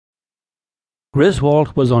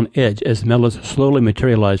Griswold was on edge as Melis slowly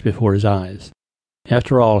materialized before his eyes.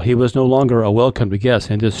 After all, he was no longer a welcomed guest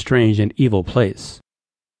in this strange and evil place.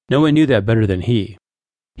 No one knew that better than he.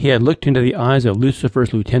 He had looked into the eyes of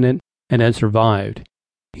Lucifer's lieutenant and had survived.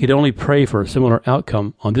 He could only pray for a similar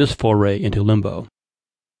outcome on this foray into limbo.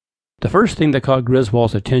 The first thing that caught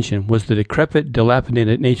Griswold's attention was the decrepit,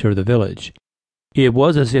 dilapidated nature of the village. It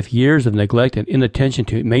was as if years of neglect and inattention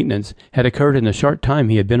to maintenance had occurred in the short time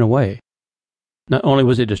he had been away. Not only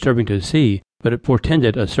was it disturbing to see, but it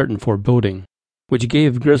portended a certain foreboding, which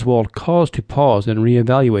gave Griswold cause to pause and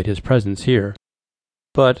reevaluate his presence here.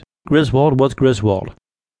 But Griswold was Griswold.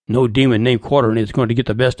 No demon named Quadrant is going to get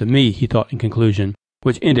the best of me, he thought in conclusion,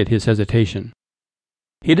 which ended his hesitation.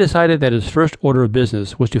 He decided that his first order of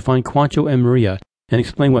business was to find Quancho and Maria and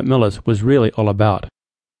explain what Melis was really all about.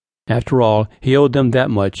 After all, he owed them that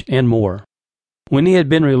much and more. When he had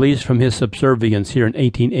been released from his subservience here in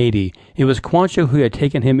 1880, it was Quancho who had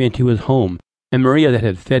taken him into his home, and Maria that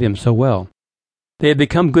had fed him so well. They had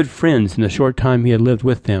become good friends in the short time he had lived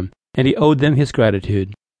with them, and he owed them his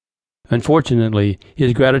gratitude. Unfortunately,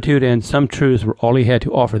 his gratitude and some truths were all he had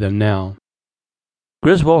to offer them now.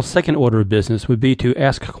 Griswold's second order of business would be to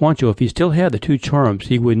ask Quancho if he still had the 2 charms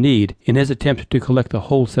he would need in his attempt to collect the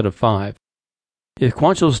whole set of 5. If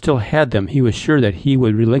Quancho still had them, he was sure that he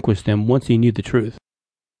would relinquish them once he knew the truth.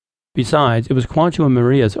 Besides, it was Quancho and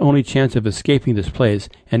Maria's only chance of escaping this place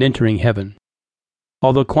and entering heaven.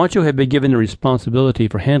 Although Quancho had been given the responsibility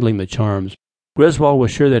for handling the charms, Griswold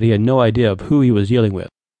was sure that he had no idea of who he was dealing with.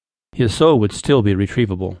 His soul would still be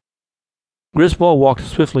retrievable. Griswold walked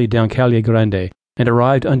swiftly down Calle Grande and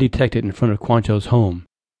arrived undetected in front of Quancho's home.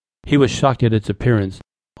 He was shocked at its appearance,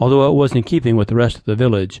 although it was in keeping with the rest of the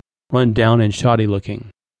village, run down and shoddy looking.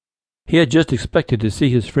 He had just expected to see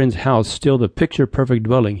his friend's house still the picture-perfect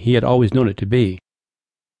dwelling he had always known it to be.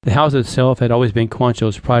 The house itself had always been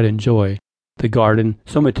Quancho's pride and joy, the garden,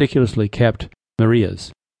 so meticulously kept,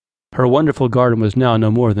 Maria's. Her wonderful garden was now no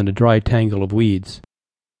more than a dry tangle of weeds.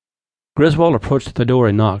 Griswold approached the door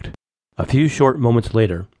and knocked. A few short moments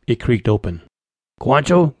later, it creaked open.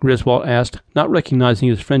 "Quancho?" Griswold asked, not recognizing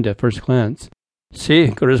his friend at first glance. "Si,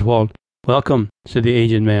 Griswold. Welcome," said the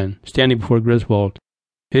aged man, standing before Griswold.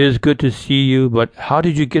 "It is good to see you, but how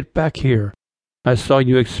did you get back here? I saw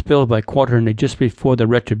you expelled by Quadrant just before the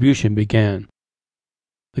retribution began."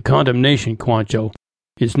 "The condemnation, Quancho.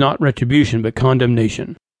 It's not retribution, but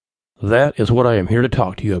condemnation." "That is what I am here to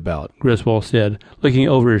talk to you about," Griswold said, looking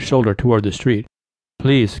over his shoulder toward the street.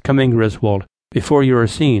 "Please, come in, Griswold, before you are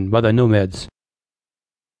seen by the nomads."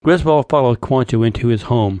 Griswold followed Quancho into his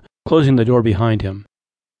home, closing the door behind him.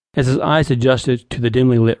 As his eyes adjusted to the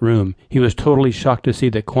dimly lit room, he was totally shocked to see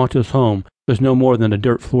that Quancho's home was no more than a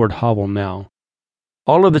dirt-floored hovel now.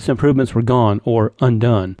 All of its improvements were gone or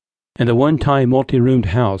undone, and the one-time multi-roomed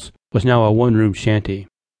house was now a one-room shanty.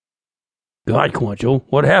 "God, Quancho,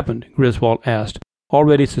 what happened?" Griswold asked,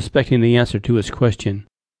 already suspecting the answer to his question.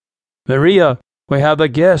 "Maria, we have a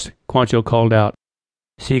guest," Quancho called out.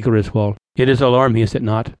 "See, Griswold, it is alarming, is it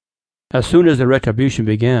not? As soon as the retribution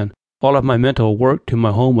began, all of my mental work to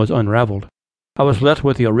my home was unraveled. I was left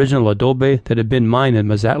with the original adobe that had been mine in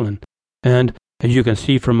Mazatlan, and, as you can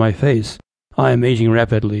see from my face, I am aging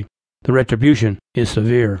rapidly. The retribution is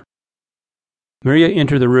severe." Maria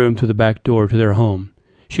entered the room through the back door to their home.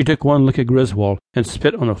 She took one look at Griswold and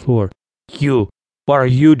spit on the floor. "You, what are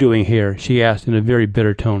you doing here?" she asked in a very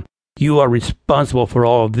bitter tone. "You are responsible for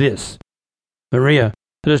all of this." "Maria,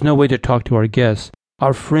 that is no way to talk to our guests.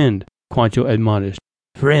 Our friend," Quancho admonished.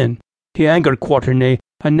 "Friend? He angered Quaternae,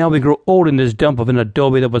 and now we grow old in this dump of an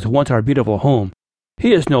adobe that was once our beautiful home.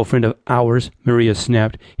 He is no friend of ours," Maria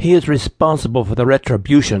snapped. "He is responsible for the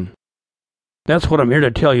retribution." "That's what I'm here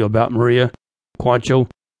to tell you about, Maria. Quancho,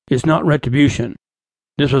 it's not retribution.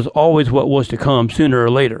 This was always what was to come sooner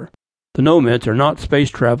or later. The nomads are not space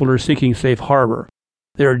travelers seeking safe harbor.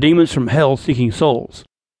 They are demons from hell seeking souls.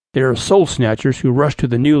 They are soul snatchers who rush to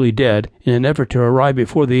the newly dead in an effort to arrive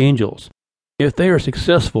before the angels. If they are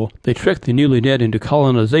successful, they trick the newly dead into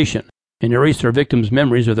colonization and erase their victims'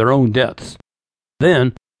 memories of their own deaths.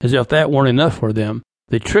 Then, as if that weren't enough for them,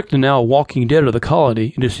 they trick the now walking dead of the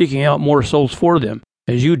colony into seeking out more souls for them,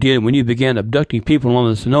 as you did when you began abducting people on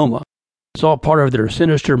the Sonoma. It's all part of their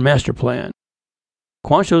sinister master plan."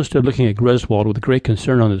 Quancho stood looking at Griswold with great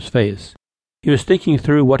concern on his face. He was thinking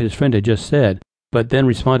through what his friend had just said, but then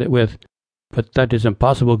responded with, "But that is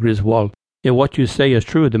impossible, Griswold. If what you say is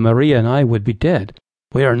true, then Maria and I would be dead.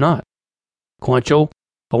 We are not." "Quancho,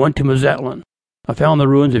 I went to Mazatlan. I found the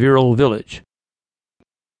ruins of your old village.